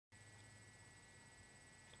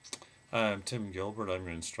Hi, I'm Tim Gilbert. I'm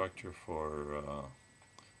your instructor for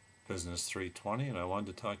BUS320, and I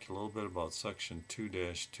wanted to talk to you a little bit about Section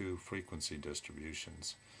 2-2 frequency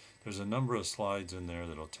distributions. There's a number of slides in there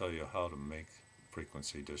that'll tell you how to make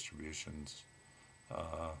frequency distributions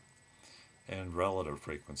uh, and relative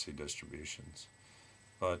frequency distributions.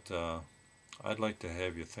 But I'd like to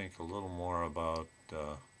have you think a little more about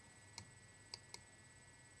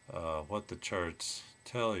what the charts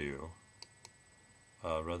tell you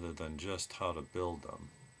rather than just how to build them.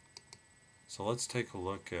 So let's take a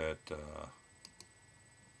look at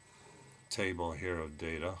table here of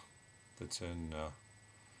data that's in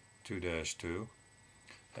 2-2,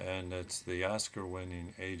 and it's the Oscar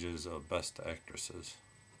winning ages of best actresses.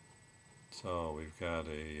 So we've got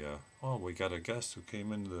we got a guest who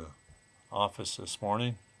came into the office this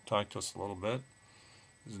morning, talked to us a little bit.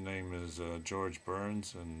 His name is George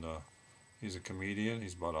Burns, and he's a comedian.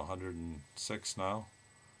 He's about 106 now.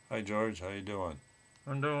 Hi George, how you doing?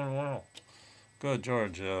 I'm doing well. Good,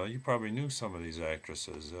 George. You probably knew some of these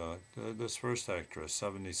actresses. This first actress,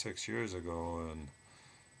 76 years ago, and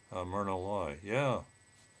Myrna Loy. Yeah,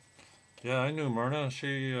 I knew Myrna.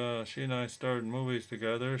 She and I started movies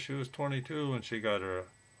together. She was 22 when she got her.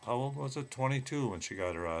 How old was it? 22 when she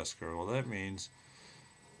got her Oscar. Well, that means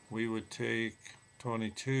we would take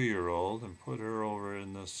 22-year-old and put her over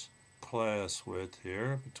in this class with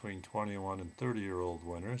here between 21 and 30-year-old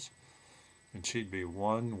winners, and she'd be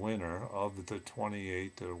one winner of the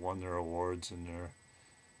 28 that won their awards in their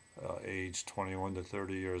age 21 to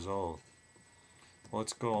 30 years old.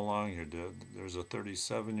 Let's go along here. There's a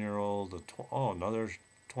 37-year-old, another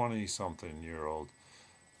 20-something-year-old.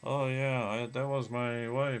 Oh yeah, that was my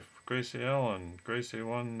wife, Gracie Allen. Gracie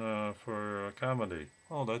won for a comedy.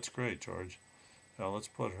 Oh, that's great, George. Now let's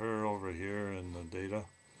put her over here in the data.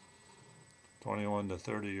 21 to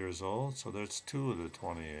 30 years old, so there's two of the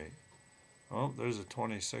 28. Oh, there's a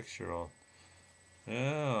 26-year-old.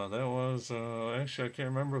 Yeah, that was, actually I can't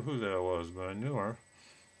remember who that was, but I knew her.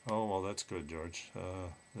 Oh, well, that's good, George.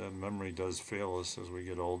 That memory does fail us as we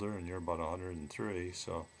get older, and you're about 103,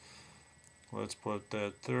 so let's put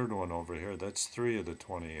that third one over here. That's 3 of the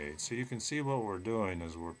 28. So you can see what we're doing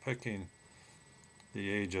is we're picking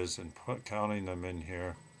the ages and counting them in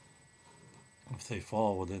here if they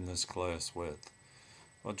fall within this class width.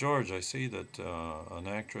 Well, George, I see that an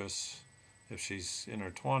actress, if she's in her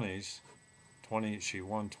 20s, she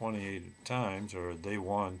won 28 times, or they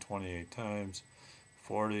won 28 times.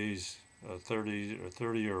 40s, 30 or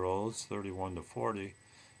 30-year-olds, 31 to 40,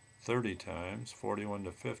 30 times. 41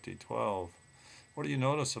 to 50, 12. What do you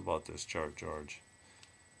notice about this chart, George?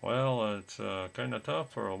 Well, it's kind of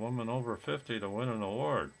tough for a woman over 50 to win an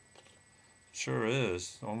award. Sure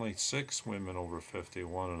is. Only 6 women over 50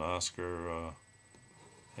 won an Oscar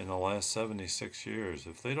in the last 76 years.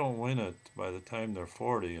 If they don't win it by the time they're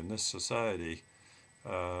 40 in this society,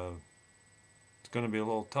 it's going to be a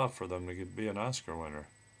little tough for them to be an Oscar winner.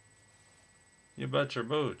 You bet your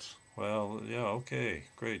boots. Well, yeah, okay.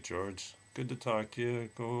 Great, George. Good to talk to you.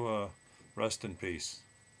 Go rest in peace.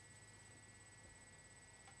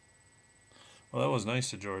 Well, that was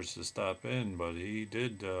nice of George to stop in, but he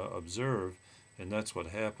did observe, and that's what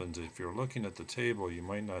happens. If you're looking at the table, you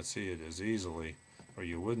might not see it as easily, or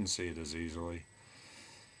you wouldn't see it as easily.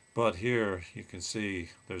 But here you can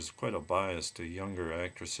see there's quite a bias to younger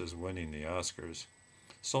actresses winning the Oscars.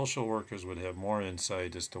 Social workers would have more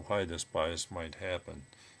insight as to why this bias might happen.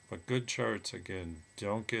 But good charts, again,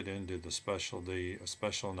 don't get into the special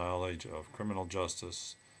knowledge of criminal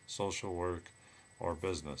justice, social work, or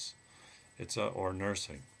business. Or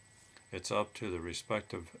nursing. It's up to the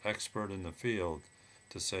respective expert in the field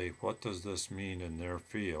to say what does this mean in their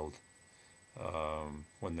field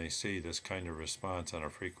when they see this kind of response on a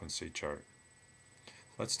frequency chart.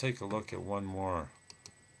 Let's take a look at one more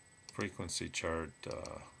frequency chart.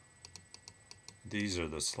 These are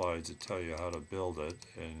the slides that tell you how to build it,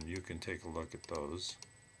 and you can take a look at those.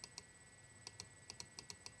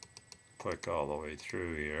 Click all the way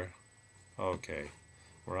through here. Okay,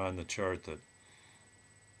 we're on the chart that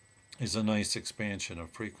is a nice expansion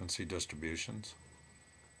of frequency distributions.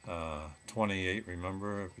 28,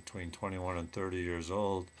 remember, between 21 and 30 years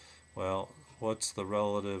old. Well, what's the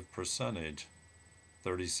relative percentage?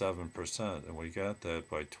 37%, and we got that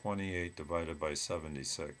by 28 divided by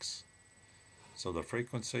 76. So the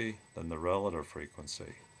frequency, then the relative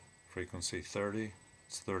frequency. Frequency 30,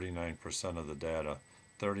 it's 39% of the data.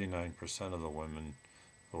 39% of the women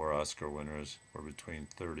who are Oscar winners were between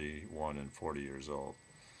 31 and 40 years old.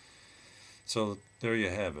 So there you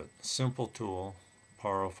have it. Simple tool,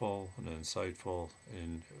 powerful and insightful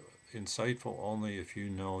only if you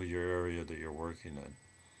know your area that you're working in.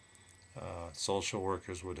 Social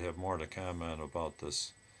workers would have more to comment about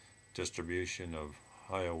this distribution of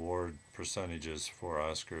high award percentages for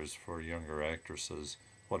Oscars for younger actresses,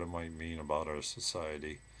 what it might mean about our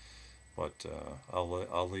society. But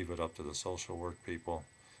I'll leave it up to the social work people.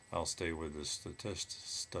 I'll stay with the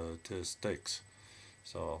statistics.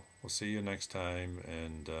 So we'll see you next time,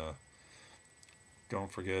 and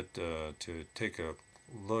don't forget to take a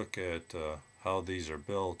look at how these are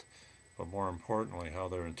built, but more importantly, how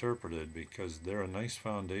they're interpreted, because they're a nice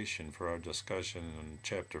foundation for our discussion in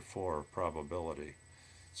Chapter 4, Probability.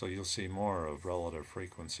 So you'll see more of relative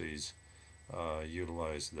frequencies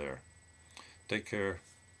utilized there. Take care.